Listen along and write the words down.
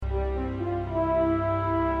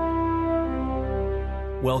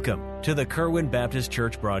Welcome to the Kerwin Baptist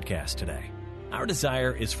Church broadcast today. Our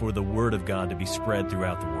desire is for the Word of God to be spread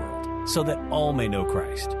throughout the world so that all may know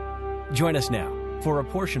Christ. Join us now for a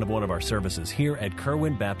portion of one of our services here at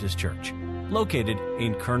Kerwin Baptist Church, located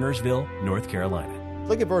in Kernersville, North Carolina.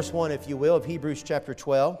 Look at verse 1, if you will, of Hebrews chapter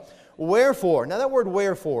 12. Wherefore, now that word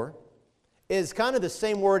wherefore is kind of the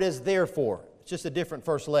same word as therefore. It's just a different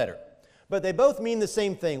first letter. But they both mean the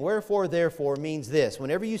same thing. Wherefore, therefore means this.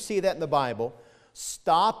 Whenever you see that in the Bible,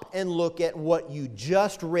 stop and look at what you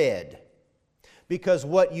just read. Because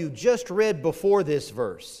what you just read before this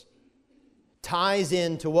verse ties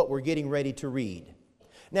into what we're getting ready to read.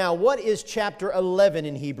 Now, what is chapter 11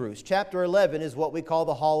 in Hebrews? Chapter 11 is what we call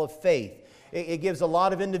the Hall of Faith. It gives a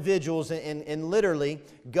lot of individuals, and literally,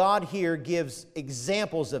 God here gives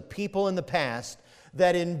examples of people in the past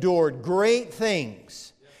that endured great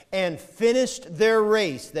things and finished their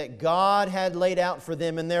race that God had laid out for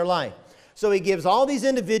them in their life. So He gives all these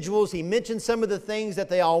individuals, He mentions some of the things that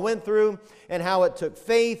they all went through and how it took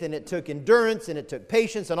faith and it took endurance and it took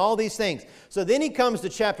patience and all these things. So then He comes to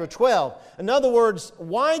chapter 12. In other words,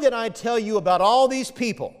 why did I tell you about all these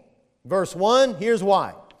people? Verse 1, here's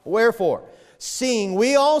why. Wherefore, seeing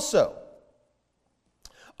we also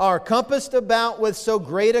are compassed about with so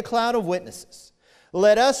great a cloud of witnesses,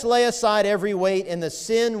 let us lay aside every weight and the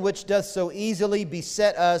sin which doth so easily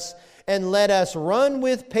beset us, and let us run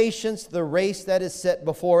with patience the race that is set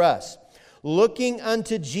before us, looking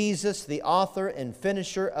unto Jesus, the author and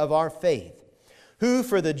finisher of our faith, who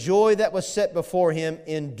for the joy that was set before Him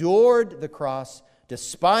endured the cross,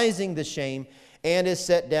 despising the shame, and is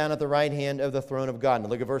set down at the right hand of the throne of God. Now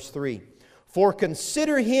look at verse 3. For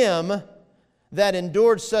consider Him that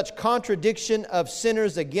endured such contradiction of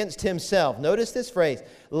sinners against Himself. Notice this phrase,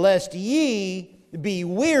 lest ye be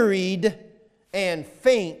wearied and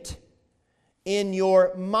faint in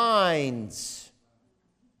your minds.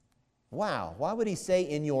 Wow, why would He say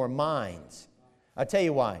in your minds? I'll tell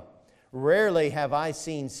you why. Rarely have I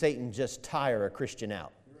seen Satan just tire a Christian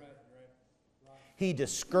out. He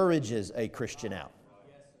discourages a Christian out.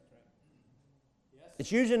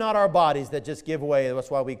 It's usually not our bodies that just give way.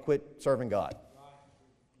 That's why we quit serving God.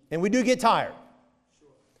 And we do get tired.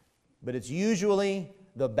 But it's usually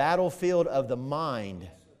the battlefield of the mind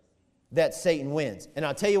that Satan wins. And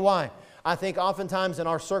I'll tell you why. I think oftentimes in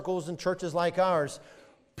our circles and churches like ours,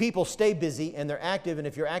 people stay busy and they're active. And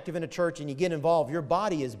if you're active in a church and you get involved, your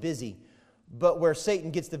body is busy. But where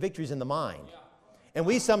Satan gets the victories in the mind. And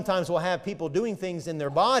we sometimes will have people doing things in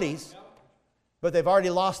their bodies, but they've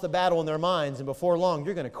already lost the battle in their minds, and before long,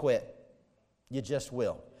 you're going to quit. You just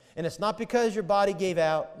will. And it's not because your body gave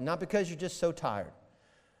out, not because you're just so tired.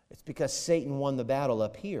 It's because Satan won the battle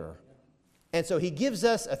up here. And so He gives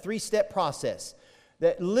us a 3-step process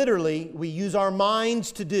that literally we use our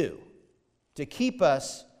minds to do to keep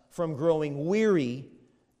us from growing weary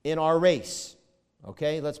in our race.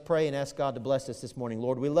 Okay, let's pray and ask God to bless us this morning.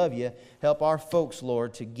 Lord, we love You. Help our folks,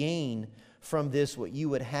 Lord, to gain from this what You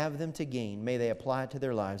would have them to gain. May they apply it to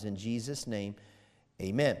their lives. In Jesus' name,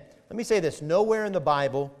 amen. Let me say this. Nowhere in the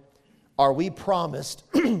Bible are we promised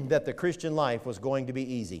that the Christian life was going to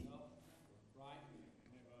be easy.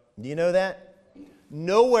 Do you know that?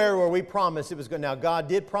 Nowhere were we promised it was going. Now, God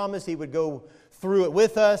did promise He would go through it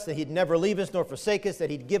with us, that He'd never leave us nor forsake us, that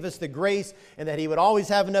He'd give us the grace, and that He would always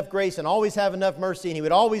have enough grace and always have enough mercy, and He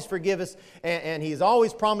would always forgive us. And He's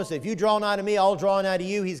always promised that if you draw nigh to Me, I'll draw nigh to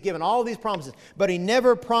you. He's given all these promises. But He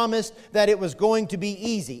never promised that it was going to be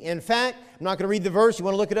easy. In fact, I'm not going to read the verse. You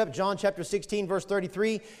want to look it up? John chapter 16, verse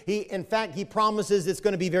 33. In fact, He promises it's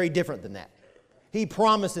going to be very different than that. He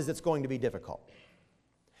promises it's going to be difficult.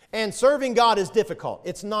 And serving God is difficult.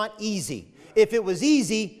 It's not easy. If it was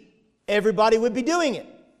easy, everybody would be doing it.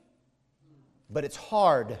 But it's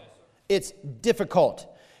hard. It's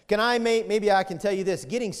difficult. Maybe I can tell you this.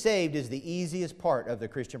 Getting saved is the easiest part of the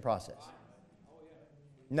Christian process.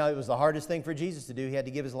 No, it was the hardest thing for Jesus to do. He had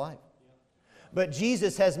to give His life. But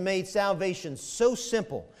Jesus has made salvation so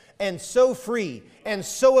simple and so free and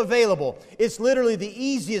so available. It's literally the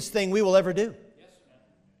easiest thing we will ever do.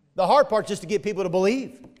 The hard part is just to get people to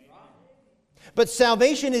believe. But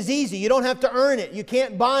salvation is easy. You don't have to earn it. You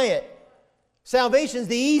can't buy it. Salvation is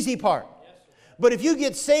the easy part. But if you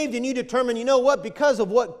get saved and you determine, you know what, because of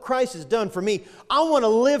what Christ has done for me, I want to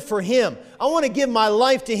live for Him. I want to give my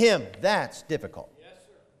life to Him. That's difficult.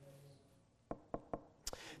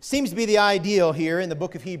 Seems to be the ideal here in the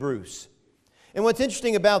book of Hebrews. And what's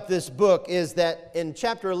interesting about this book is that in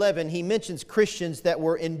chapter 11, he mentions Christians that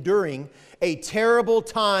were enduring a terrible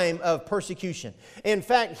time of persecution. In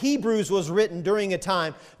fact, Hebrews was written during a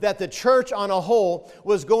time that the church on a whole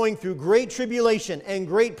was going through great tribulation and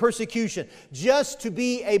great persecution. Just to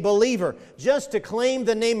be a believer, just to claim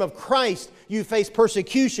the name of Christ, you face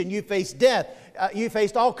persecution, you face death, you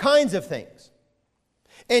faced all kinds of things.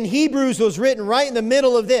 And Hebrews was written right in the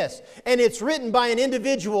middle of this. And it's written by an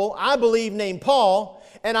individual, I believe, named Paul.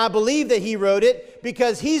 And I believe that he wrote it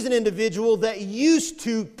because he's an individual that used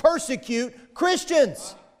to persecute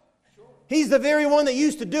Christians. He's the very one that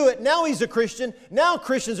used to do it. Now he's a Christian. Now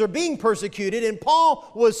Christians are being persecuted. And Paul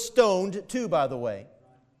was stoned too, by the way.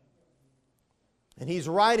 And he's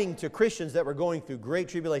writing to Christians that were going through great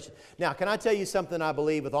tribulation. Now, can I tell you something I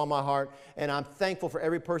believe with all my heart? And I'm thankful for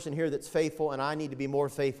every person here that's faithful, and I need to be more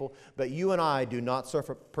faithful. But you and I do not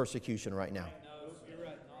suffer persecution right now.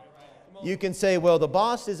 You can say, well, the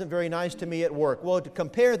boss isn't very nice to me at work. Well, to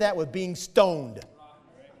compare that with being stoned.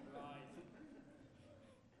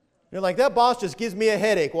 You're like, that boss just gives me a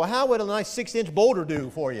headache. Well, how would a nice 6-inch boulder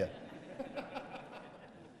do for you?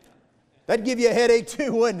 That'd give you a headache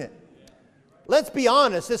too, wouldn't it? Let's be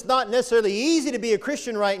honest, it's not necessarily easy to be a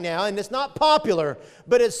Christian right now, and it's not popular,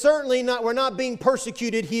 but it's certainly not, we're not being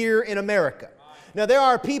persecuted here in America. Now, there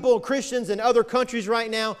are people, Christians in other countries right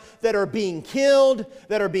now, that are being killed,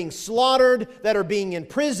 that are being slaughtered, that are being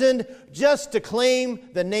imprisoned just to claim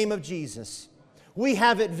the name of Jesus. We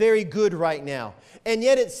have it very good right now. And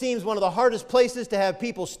yet it seems one of the hardest places to have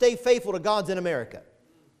people stay faithful to God's in America.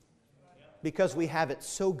 Because we have it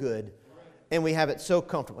so good. And we have it so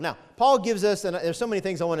comfortable. Now, Paul gives us, and there's so many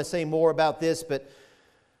things I want to say more about this, but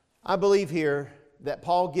I believe here that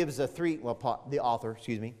Paul gives the author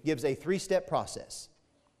gives a 3-step process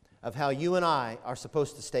of how you and I are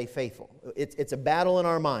supposed to stay faithful. It's a battle in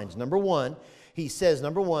our minds. Number one, he says,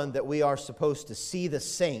 that we are supposed to see the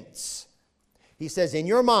saints. He says, in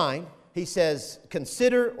your mind, he says,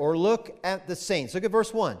 consider or look at the saints. Look at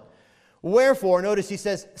verse 1. Wherefore, notice he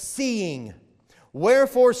says, seeing.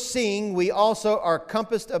 Wherefore, seeing we also are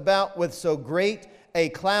compassed about with so great a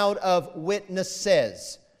cloud of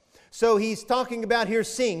witnesses. So he's talking about here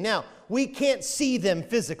seeing. Now, we can't see them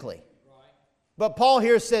physically. But Paul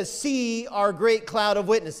here says, see our great cloud of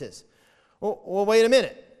witnesses. Well, wait a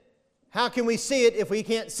minute. How can we see it if we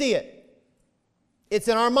can't see it? It's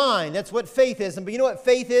in our mind. That's what faith is. But you know what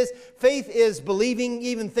faith is? Faith is believing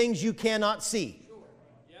even things you cannot see.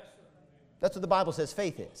 That's what the Bible says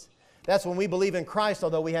faith is. That's when we believe in Christ,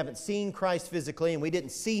 although we haven't seen Christ physically and we didn't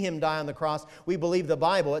see Him die on the cross. We believe the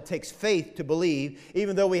Bible. It takes faith to believe.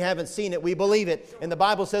 Even though we haven't seen it, we believe it. And the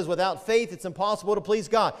Bible says without faith, it's impossible to please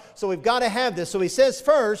God. So we've got to have this. So he says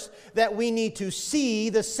first that we need to see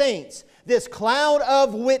the saints. This cloud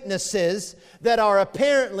of witnesses that are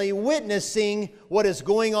apparently witnessing what is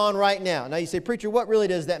going on right now. Now you say, preacher, what really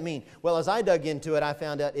does that mean? Well, as I dug into it, I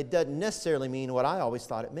found out it doesn't necessarily mean what I always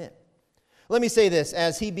thought it meant. Let me say this.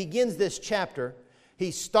 As he begins this chapter,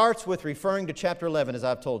 he starts with referring to chapter 11, as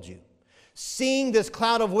I've told you. Seeing this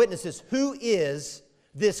cloud of witnesses. Who is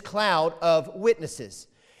this cloud of witnesses?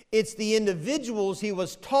 It's the individuals he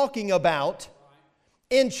was talking about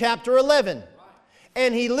in chapter 11.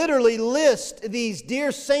 And he literally lists these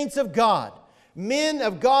dear saints of God, men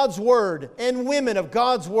of God's Word and women of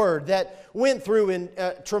God's Word that went through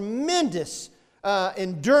tremendous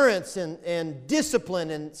endurance and discipline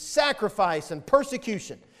and sacrifice and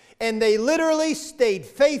persecution. And they literally stayed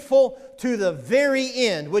faithful to the very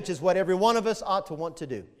end, which is what every one of us ought to want to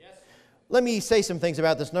do. Yes. Let me say some things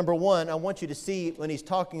about this. Number one, I want you to see when he's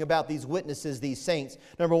talking about these witnesses, these saints.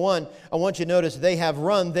 Number one, I want you to notice they have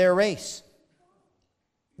run their race.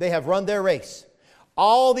 They have run their race.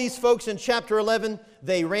 All these folks in chapter 11,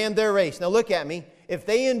 they ran their race. Now look at me. If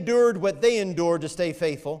they endured what they endured to stay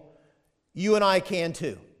faithful, you and I can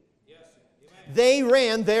too. Yes. They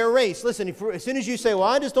ran their race. Listen, as soon as you say, well,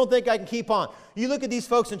 I just don't think I can keep on. You look at these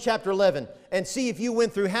folks in chapter 11 and see if you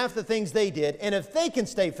went through half the things they did. And if they can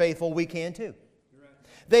stay faithful, we can too. Right.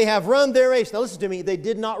 They have run their race. Now listen to me. They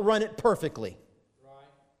did not run it perfectly. Right.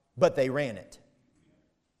 But they ran it.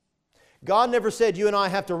 God never said you and I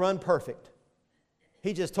have to run perfect.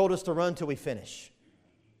 He just told us to run till we finish.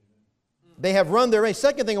 They have run their race.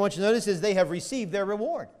 Second thing I want you to notice is they have received their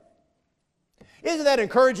reward. Isn't that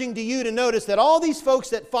encouraging to you to notice that all these folks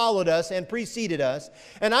that followed us and preceded us,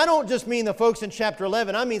 and I don't just mean the folks in chapter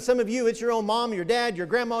 11, I mean some of you, it's your own mom, your dad, your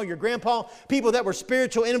grandma, your grandpa, people that were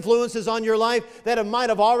spiritual influences on your life that might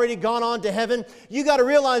have already gone on to heaven. You got to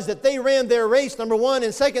realize that they ran their race, number one,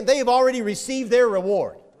 and second, they have already received their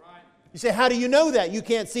reward. Right. You say, how do you know that? You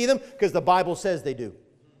can't see them because the Bible says they do.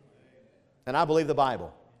 And I believe the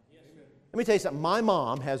Bible. Let me tell you something. My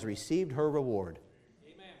mom has received her reward.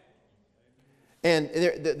 And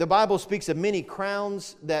the Bible speaks of many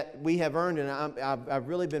crowns that we have earned, and I've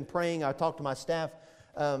really been praying. I talked to my staff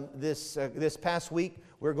this past week.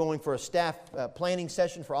 We're going for a staff planning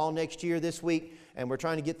session for all next year this week, and we're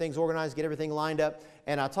trying to get things organized, get everything lined up.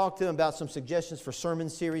 And I talked to them about some suggestions for sermon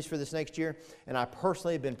series for this next year, and I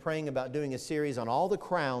personally have been praying about doing a series on all the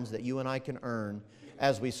crowns that you and I can earn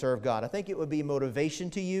as we serve God. I think it would be motivation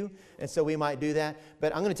to you, and so we might do that.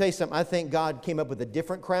 But I'm going to tell you something. I think God came up with a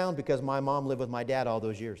different crown because my mom lived with my dad all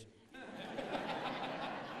those years.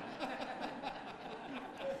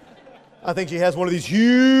 I think she has one of these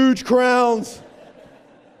huge crowns.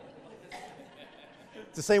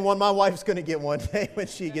 It's the same one my wife's going to get one day when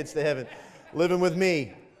she gets to heaven, living with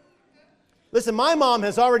me. Listen, my mom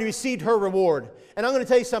has already received her reward. And I'm going to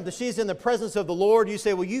tell you something. She's in the presence of the Lord. You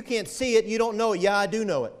say, well, you can't see it. You don't know it. Yeah, I do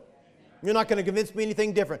know it. You're not going to convince me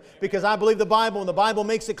anything different because I believe the Bible and the Bible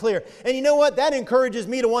makes it clear. And you know what? That encourages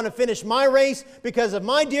me to want to finish my race because if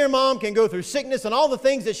my dear mom can go through sickness and all the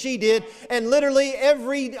things that she did and literally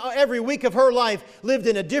every week of her life lived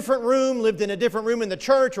in a different room in the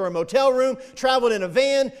church or a motel room, traveled in a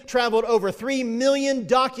van, traveled over 3 million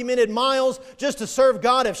documented miles just to serve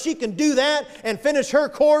God. If she can do that and finish her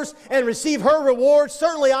course and receive her reward,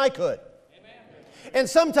 certainly I could. And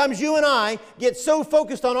sometimes you and I get so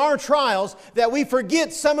focused on our trials that we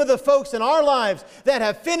forget some of the folks in our lives that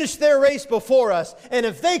have finished their race before us. And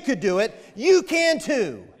if they could do it, you can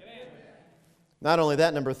too. Amen. Not only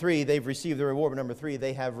that, number 3, they've received the reward, but number 3,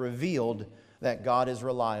 they have revealed that God is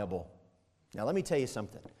reliable. Now let me tell you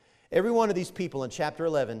something. Every one of these people in chapter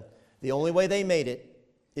 11, the only way they made it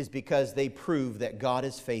is because they proved that God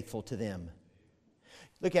is faithful to them.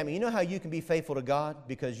 Look at me. You know how you can be faithful to God?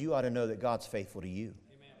 Because you ought to know that God's faithful to you.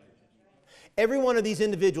 Amen. Every one of these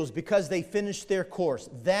individuals, because they finished their course,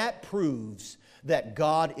 that proves that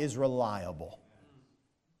God is reliable.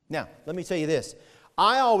 Now, let me tell you this.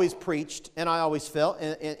 I always preached and I always felt,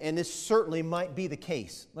 and this certainly might be the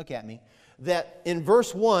case, look at me, that in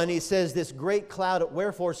verse 1 he says, this great cloud,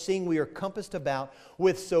 wherefore seeing we are compassed about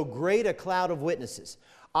with so great a cloud of witnesses.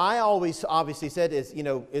 I always obviously said is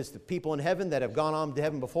the people in heaven that have gone on to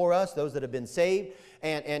heaven before us, those that have been saved.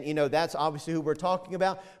 And that's obviously who we're talking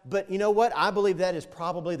about. But you know what? I believe that is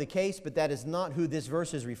probably the case, but that is not who this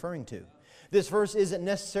verse is referring to. This verse isn't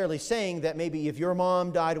necessarily saying that maybe if your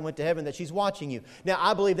mom died and went to heaven that she's watching you. Now,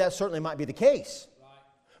 I believe that certainly might be the case.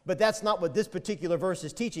 But that's not what this particular verse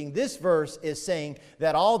is teaching. This verse is saying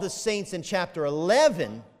that all the saints in chapter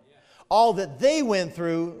 11... all that they went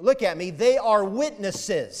through, look at me, they are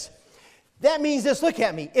witnesses. That means this, look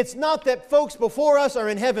at me. It's not that folks before us are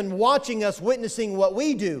in heaven watching us, witnessing what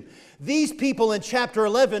we do. These people in chapter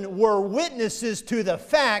 11 were witnesses to the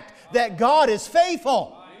fact that God is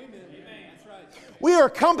faithful. We are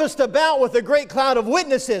compassed about with a great cloud of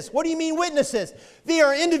witnesses. What do you mean witnesses? They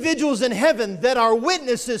are individuals in heaven that are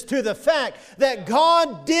witnesses to the fact that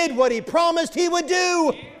God did what He promised He would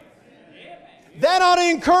do. That ought to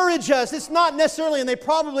encourage us. It's not necessarily, and they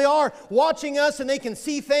probably are watching us and they can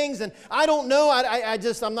see things. And I don't know.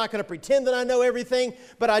 I'm not going to pretend that I know everything.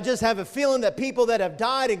 But I just have a feeling that people that have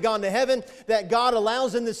died and gone to heaven, that God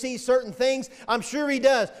allows them to see certain things. I'm sure He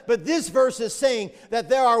does. But this verse is saying that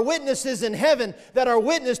there are witnesses in heaven that are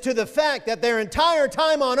witness to the fact that their entire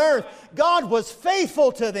time on earth, God was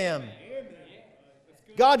faithful to them.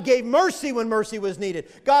 God gave mercy when mercy was needed.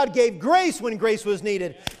 God gave grace when grace was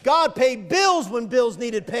needed. God paid bills when bills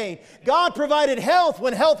needed paid. God provided health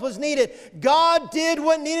when health was needed. God did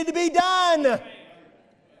what needed to be done.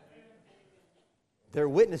 They're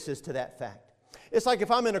witnesses to that fact. It's like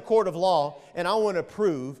if I'm in a court of law and I want to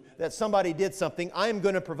prove that somebody did something, I'm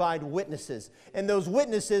going to provide witnesses. And those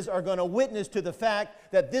witnesses are going to witness to the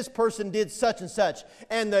fact that this person did such and such.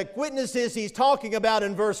 And the witnesses he's talking about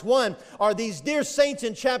in verse 1 are these dear saints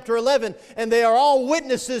in chapter 11. And they are all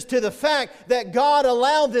witnesses to the fact that God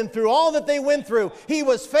allowed them through all that they went through. He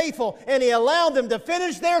was faithful and He allowed them to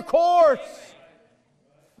finish their course.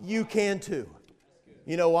 You can too.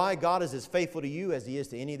 You know why? God is as faithful to you as He is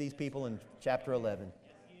to any of these people in chapter 11.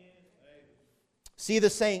 See the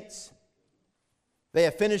saints. They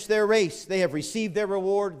have finished their race. They have received their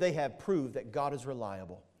reward. They have proved that God is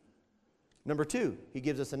reliable. Number 2, He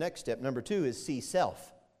gives us the next step. Number 2 is see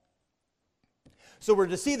self. So we're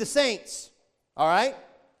to see the saints. All right?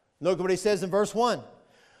 Look at what He says in verse 1.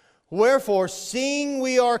 Wherefore, seeing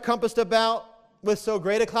we are compassed about with so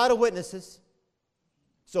great a cloud of witnesses.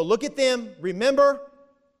 So look at them. Remember.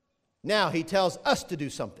 Now He tells us to do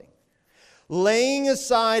something. Laying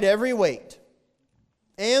aside every weight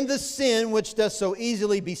and the sin which does so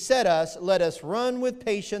easily beset us, let us run with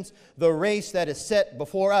patience the race that is set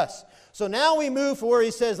before us. So now we move to where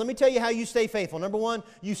he says, let me tell you how you stay faithful. Number one,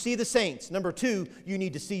 you see the saints. Number two, you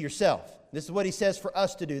need to see yourself. This is what he says for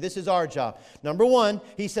us to do. This is our job. Number one,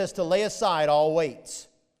 he says to lay aside all weights.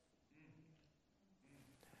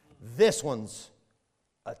 This one's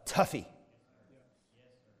a toughie.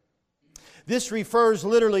 This refers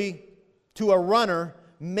literally to a runner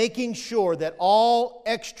making sure that all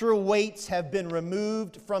extra weights have been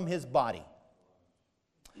removed from his body.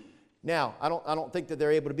 Now, I don't think that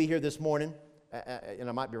they're able to be here this morning, and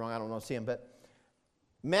I might be wrong, I don't know, see him, but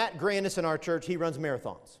Matt Grandis in our church, he runs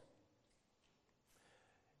marathons.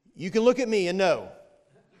 You can look at me and know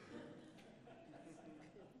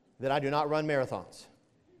that I do not run marathons.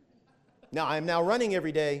 Now, I am now running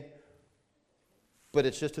every day, but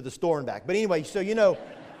it's just to the store and back. But anyway, so you know,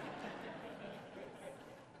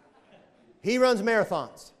 he runs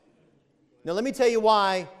marathons. Now, let me tell you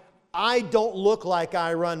why I don't look like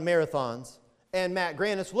I run marathons, and Matt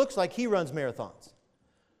Grandis looks like he runs marathons.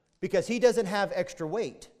 Because he doesn't have extra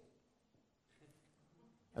weight.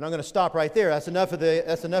 And I'm going to stop right there. That's enough of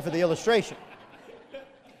the illustration.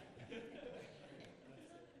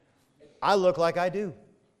 I look like I do.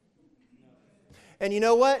 And you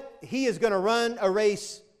know what? He is going to run a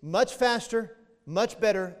race much faster, much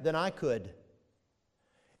better than I could.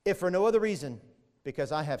 If for no other reason,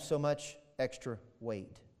 because I have so much extra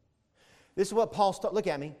weight. This is what Paul's look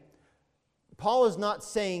at me. Paul is not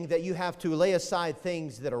saying that you have to lay aside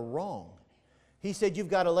things that are wrong. He said you've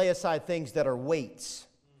got to lay aside things that are weights.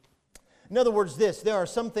 In other words, there are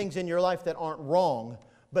some things in your life that aren't wrong,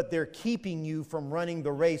 but they're keeping you from running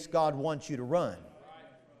the race God wants you to run.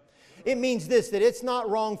 It means this, that it's not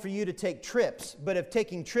wrong for you to take trips, but if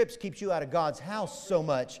taking trips keeps you out of God's house so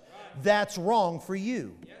much, that's wrong for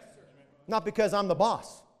you. Not because I'm the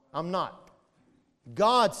boss. I'm not.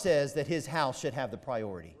 God says that His house should have the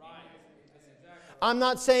priority. I'm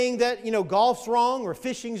not saying that, golf's wrong or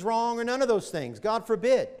fishing's wrong or none of those things. God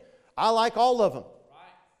forbid. I like all of them.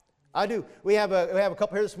 I do. We have a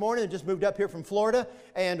couple here this morning that just moved up here from Florida,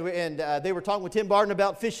 and they were talking with Tim Barton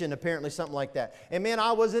about fishing, apparently something like that. And man,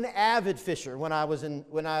 I was an avid fisher when I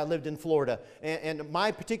lived in Florida. And my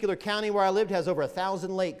particular county where I lived has over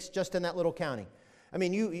 1,000 lakes just in that little county. I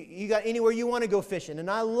mean, you got anywhere you want to go fishing, and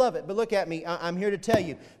I love it. But look at me. I'm here to tell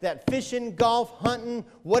you that fishing, golf, hunting,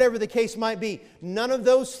 whatever the case might be, none of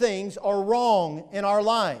those things are wrong in our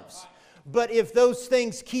lives. But if those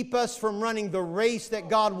things keep us from running the race that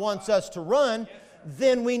God wants us to run,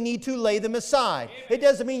 then we need to lay them aside. It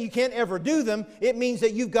doesn't mean you can't ever do them. It means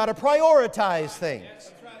that you've got to prioritize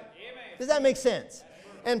things. Does that make sense?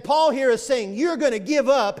 And Paul here is saying you're going to give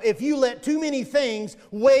up if you let too many things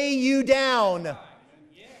weigh you down.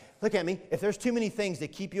 Look at me. If there's too many things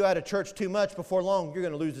that keep you out of church too much, before long, you're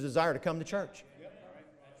going to lose the desire to come to church.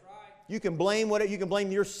 You can blame you can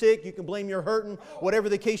blame you're sick, you can blame you're hurting, whatever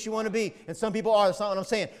the case you want to be. And some people are, that's not what I'm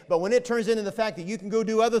saying. But when it turns into the fact that you can go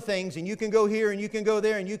do other things, and you can go here and you can go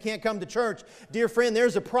there and you can't come to church, dear friend,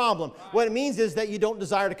 there's a problem. What it means is that you don't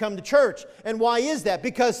desire to come to church. And why is that?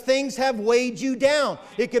 Because things have weighed you down.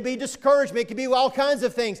 It could be discouragement, it could be all kinds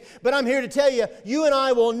of things. But I'm here to tell you, you and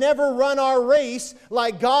I will never run our race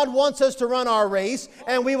like God wants us to run our race,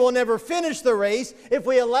 and we will never finish the race if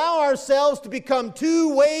we allow ourselves to become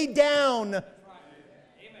too weighed down.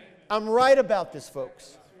 I'm right about this,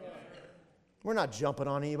 folks. We're not jumping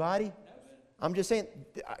on anybody. I'm just saying,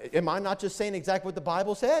 am I not just saying exactly what the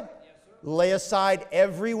Bible said? Lay aside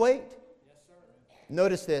every weight.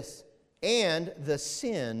 Notice this. And the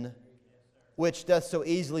sin which doth so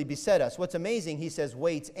easily beset us. What's amazing, he says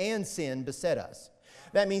weights and sin beset us.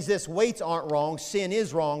 That means this, weights aren't wrong, sin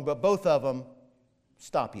is wrong, but both of them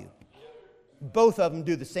stop you. Both of them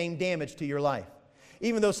do the same damage to your life.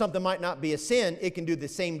 Even though something might not be a sin, it can do the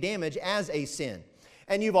same damage as a sin.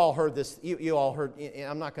 And you've all heard this. You all heard,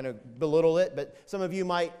 I'm not going to belittle it, but some of you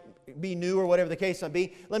might be new or whatever the case might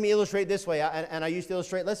be. Let me illustrate this way. I used to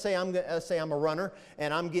illustrate, let's say I'm a runner,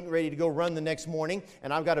 and I'm getting ready to go run the next morning,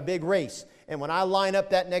 and I've got a big race. And when I line up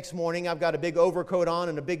that next morning, I've got a big overcoat on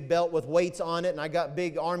and a big belt with weights on it, and I got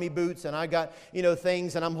big army boots, and I got,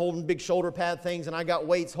 things, and I'm holding big shoulder pad things, and I got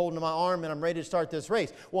weights holding my arm, and I'm ready to start this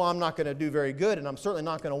race. Well, I'm not going to do very good, and I'm certainly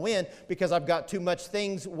not going to win because I've got too much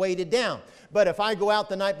things weighted down. But if I go out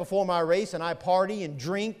the night before my race and I party and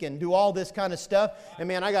drink and do all this kind of stuff, and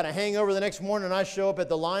man, I got a hangover the next morning, and I show up at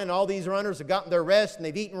the line, and all these runners have gotten their rest, and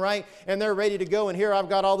they've eaten right, and they're ready to go, and here I've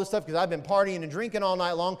got all this stuff because I've been partying and drinking all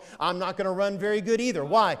night long. I'm not going to run very good either.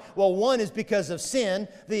 Why? Well, one is because of sin.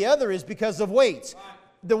 The other is because of weights.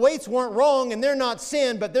 the weights weren't wrong and they're not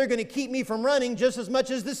sin, but they're going to keep me from running just as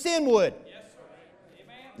much as the sin would.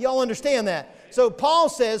 Y'all understand that? So Paul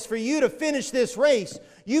says for you to finish this race,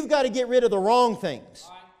 you've got to get rid of the wrong things.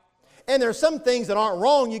 And there are some things that aren't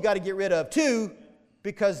wrong you've got to get rid of too,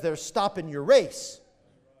 because they're stopping your race.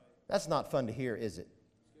 That's not fun to hear, is it?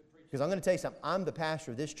 Because I'm going to tell you something. I'm the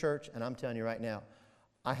pastor of this church, and I'm telling you right now,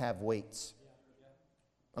 I have weights.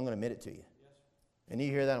 I'm going to admit it to you. And you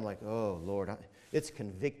hear that, I'm like, oh, Lord, it's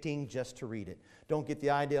convicting just to read it. Don't get the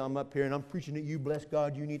idea I'm up here and I'm preaching at you, bless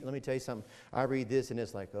God, you need. Let me tell you something. I read this, and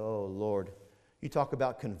it's like, oh, Lord. You talk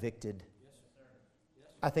about convicted.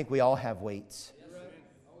 I think we all have weights.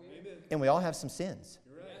 And we all have some sins.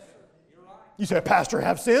 You say, Pastor,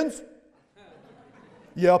 have sins?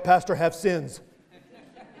 Yeah, Pastor, have sins.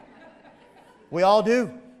 We all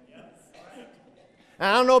do. And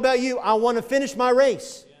I don't know about you, I want to finish my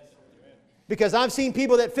race. Because I've seen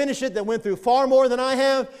people that finish it that went through far more than I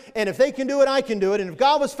have. And if they can do it, I can do it. And if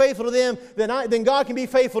God was faithful to them, then God can be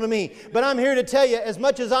faithful to me. But I'm here to tell you, as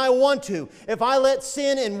much as I want to, if I let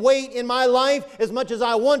sin and weight in my life as much as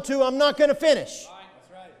I want to, I'm not going to finish.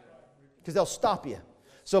 Because they'll stop you.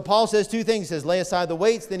 So Paul says two things. He says, lay aside the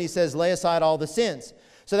weights. Then he says, lay aside all the sins.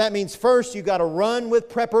 So that means first, you've got to run with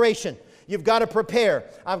preparation. You've got to prepare.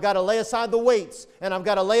 I've got to lay aside the weights, and I've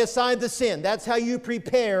got to lay aside the sin. That's how you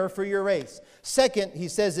prepare for your race. Second, he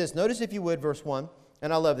says this. Notice, if you would, verse 1,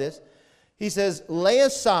 and I love this. He says, lay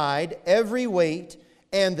aside every weight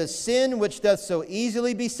and the sin which doth so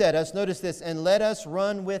easily beset us. Notice this, and let us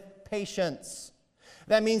run with patience.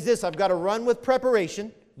 That means this. I've got to run with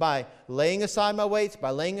preparation by laying aside my weights,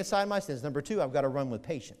 by laying aside my sins. Number two, I've got to run with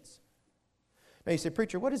patience. Now you say,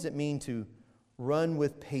 preacher, what does it mean to run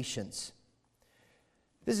with patience?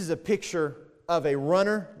 This is a picture of a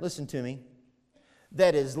runner, listen to me,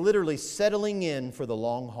 that is literally settling in for the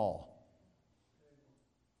long haul.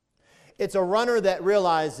 It's a runner that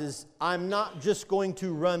realizes, I'm not just going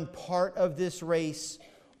to run part of this race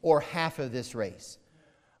or half of this race.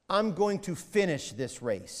 I'm going to finish this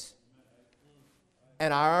race.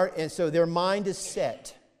 And so their mind is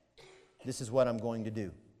set. This is what I'm going to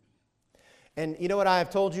do. And you know what I have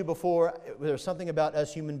told you before? There's something about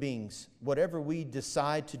us human beings. Whatever we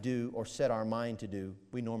decide to do or set our mind to do,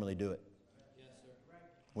 we normally do it.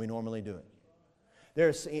 We normally do it.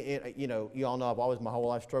 There's, you know, you all know I've always my whole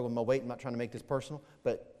life struggled with my weight. I'm not trying to make this personal,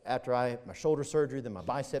 but after I had my shoulder surgery, then my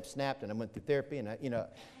bicep snapped, and I went through therapy, and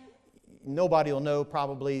nobody will know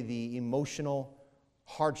probably the emotional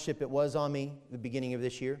hardship it was on me at the beginning of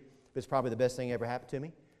this year. It's probably the best thing that ever happened to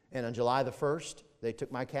me. And on July the 1st, they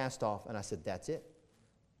took my cast off, and I said, that's it.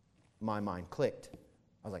 My mind clicked.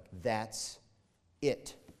 I was like, that's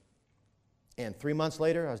it. And 3 months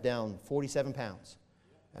later, I was down 47 pounds.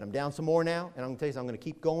 And I'm down some more now, and I'm going to tell you something, I'm going to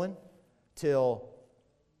keep going till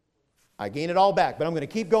I gain it all back, but I'm going to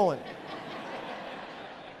keep going.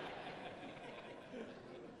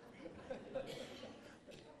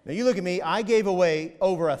 Now you look at me, I gave away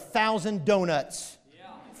over 1,000 donuts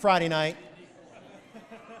Friday night.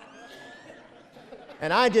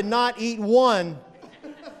 And I did not eat one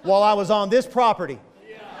while I was on this property.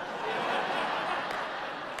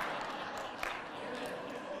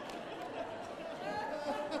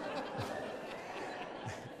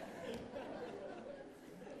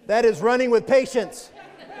 That is running with patience.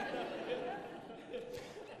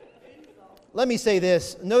 Let me say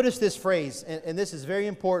this. Notice this phrase, and this is very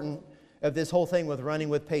important of this whole thing with running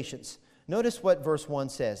with patience. Notice what verse 1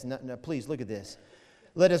 says. Now, please look at this.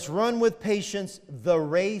 Let us run with patience the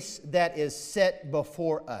race that is set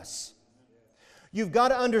before us. You've got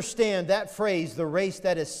to understand that phrase, the race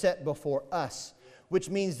that is set before us, which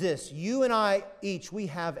means this. You and I each, we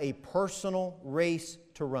have a personal race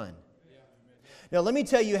to run. Now, let me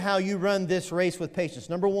tell you how you run this race with patience.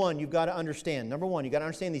 Number one, you've got to understand. Number one, you've got to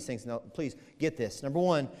understand these things. Now, please get this. Number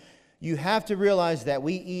one, you have to realize that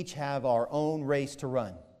we each have our own race to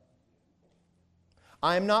run.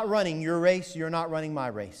 I'm not running your race. You're not running my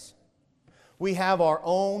race. We have our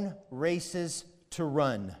own races to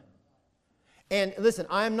run. And listen,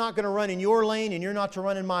 I'm not going to run in your lane, and you're not to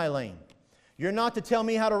run in my lane. You're not to tell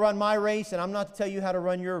me how to run my race, and I'm not to tell you how to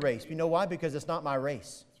run your race. You know why? Because it's not my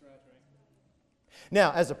race.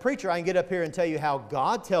 Now, as a preacher, I can get up here and tell you how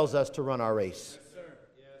God tells us to run our race. Yes, sir.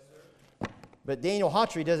 Yes, sir. But Daniel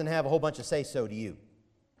Hawtrey doesn't have a whole bunch of say-so to you.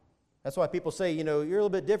 That's why people say, you're a little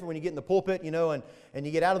bit different when you get in the pulpit, and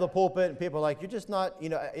you get out of the pulpit, and people are like, you're just not,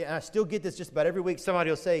 and I still get this just about every week. Somebody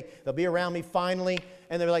will say, they'll be around me finally,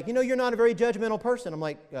 and they're like, you're not a very judgmental person. I'm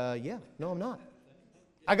like, yeah, no, I'm not.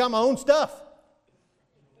 I got my own stuff.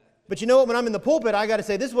 But you know what? When I'm in the pulpit, I got to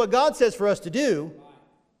say, this is what God says for us to do.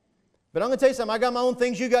 But I'm going to tell you something. I got my own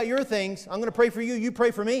things. You got your things. I'm going to pray for you. You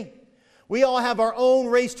pray for me. We all have our own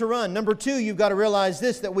race to run. Number two, you've got to realize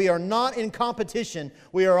this, that we are not in competition.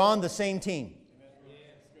 We are on the same team.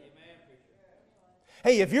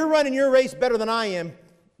 Hey, if you're running your race better than I am,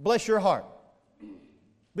 bless your heart.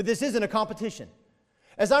 But this isn't a competition.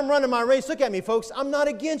 As I'm running my race, look at me, folks. I'm not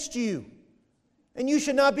against you. And you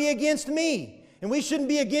should not be against me. And we shouldn't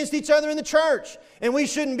be against each other in the church. And we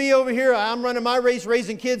shouldn't be over here, I'm running my race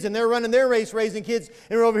raising kids, and they're running their race raising kids.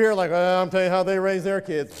 And we're over here like, I'm telling you how they raise their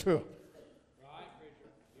kids.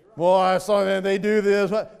 Well, I saw that they do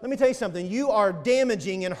this. Let me tell you something. You are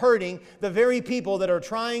damaging and hurting the very people that are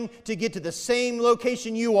trying to get to the same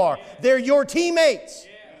location you are. They're your teammates.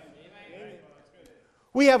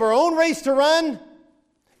 We have our own race to run,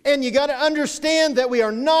 and you got to understand that we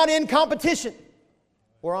are not in competition.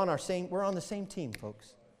 We're on the same team,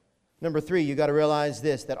 folks. Number three, you got to realize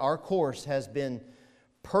this, that our course has been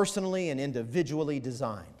personally and individually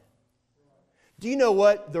designed. Do you know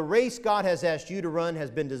what? The race God has asked you to run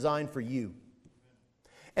has been designed for you.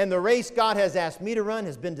 And the race God has asked me to run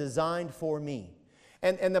has been designed for me.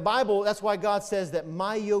 And the Bible, that's why God says that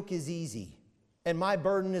my yoke is easy and my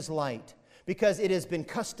burden is light, because it has been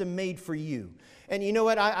custom made for you. And you know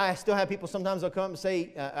what? I still have people, sometimes they'll come up and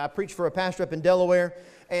say, I preach for a pastor up in Delaware,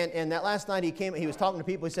 and that last night he was talking to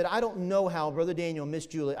people. He said, I don't know how Brother Daniel and Miss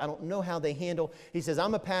Julie, I don't know how they handle. He says,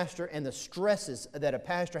 I'm a pastor, and the stresses that a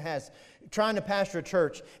pastor has trying to pastor a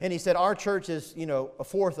church. And he said, our church is, a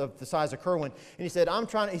fourth of the size of Kerwin. And he said, I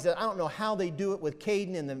don't know how they do it with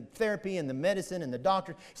Caden and the therapy and the medicine and the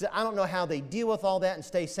doctor. He said, I don't know how they deal with all that and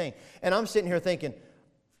stay sane. And I'm sitting here thinking,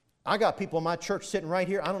 I got people in my church sitting right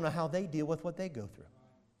here. I don't know how they deal with what they go through.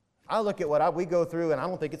 I look at what we go through, and I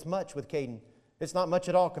don't think it's much with Caden. It's not much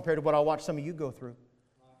at all compared to what I watch some of you go through.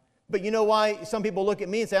 But you know why some people look at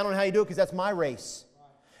me and say, I don't know how you do it, because that's my race.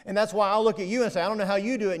 And that's why I'll look at you and say, I don't know how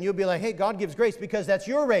you do it. And you'll be like, hey, God gives grace, because that's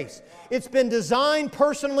your race. It's been designed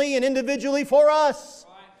personally and individually for us.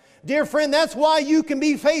 Dear friend, that's why you can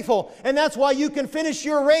be faithful, and that's why you can finish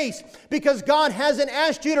your race, because God hasn't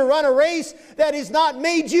asked you to run a race that has not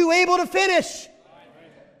made you able to finish.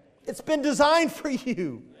 It's been designed for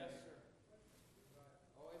you.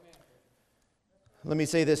 Let me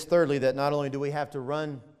say this thirdly, that not only do we have to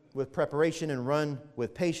run with preparation and run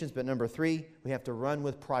with patience, but number three, we have to run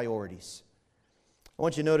with priorities. I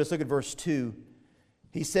want you to notice, look at verse 2.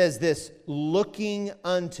 He says this, looking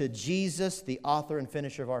unto Jesus, the author and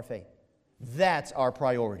finisher of our faith. That's our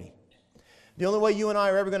priority. The only way you and I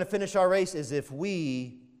are ever going to finish our race is if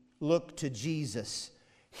we look to Jesus.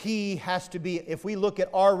 He has to be, if we look at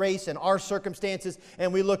our race and our circumstances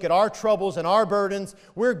and we look at our troubles and our burdens,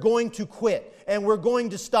 we're going to quit and we're going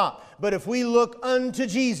to stop. But if we look unto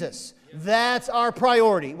Jesus, that's our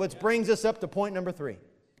priority, which brings us up to point number 3.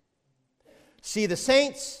 See the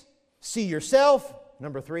saints, see yourself.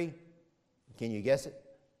 Number 3, can you guess it?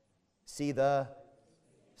 See the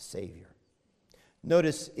Savior.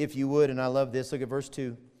 Notice, if you would, and I love this, look at verse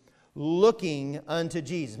 2. Looking unto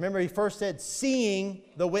Jesus. Remember, he first said seeing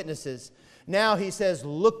the witnesses. Now he says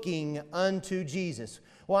looking unto Jesus.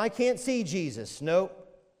 Well, I can't see Jesus. No,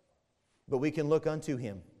 but we can look unto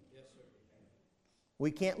Him. Yes, sir. We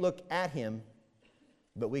can't look at Him,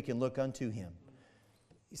 but we can look unto Him.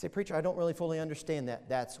 You say, preacher, I don't really fully understand that.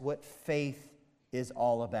 That's what faith is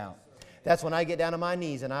all about. That's when I get down on my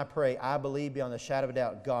knees and I pray, I believe beyond the shadow of a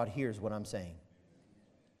doubt God hears what I'm saying,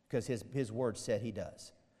 because His Word said He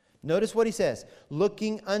does. Notice what he says,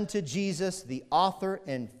 looking unto Jesus, the author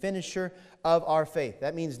and finisher of our faith.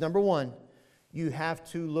 That means, number 1, you have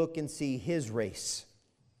to look and see His race.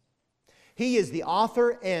 He is the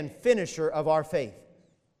author and finisher of our faith.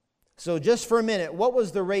 So just for a minute, what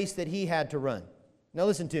was the race that He had to run? Now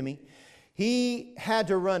listen to me. He had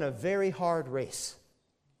to run a very hard race.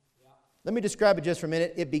 Let me describe it just for a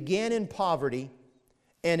minute. It began in poverty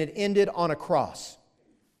and it ended on a cross.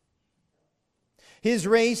 His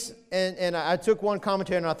race, and I took one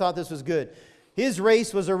commentary and I thought this was good. His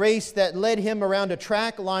race was a race that led Him around a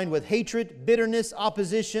track lined with hatred, bitterness,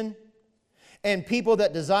 opposition, and people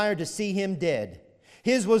that desired to see Him dead.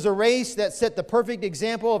 His was a race that set the perfect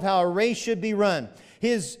example of how a race should be run.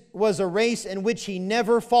 His was a race in which He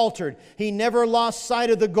never faltered. He never lost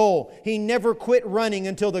sight of the goal. He never quit running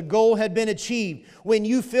until the goal had been achieved. When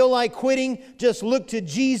you feel like quitting, just look to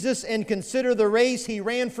Jesus and consider the race He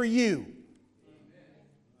ran for you.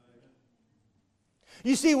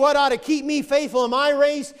 You see, what ought to keep me faithful in my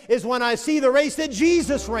race is when I see the race that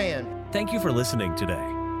Jesus ran. Thank you for listening today.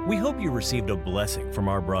 We hope you received a blessing from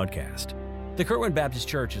our broadcast. The Kerwin Baptist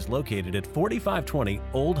Church is located at 4520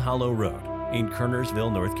 Old Hollow Road in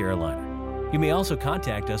Kernersville, North Carolina. You may also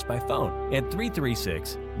contact us by phone at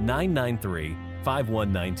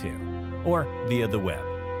 336-993-5192 or via the web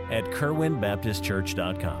at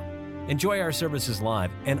kerwinbaptistchurch.com. Enjoy our services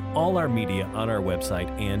live and all our media on our website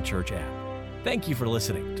and church app. Thank you for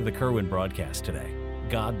listening to the Kerwin broadcast today.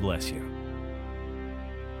 God bless you.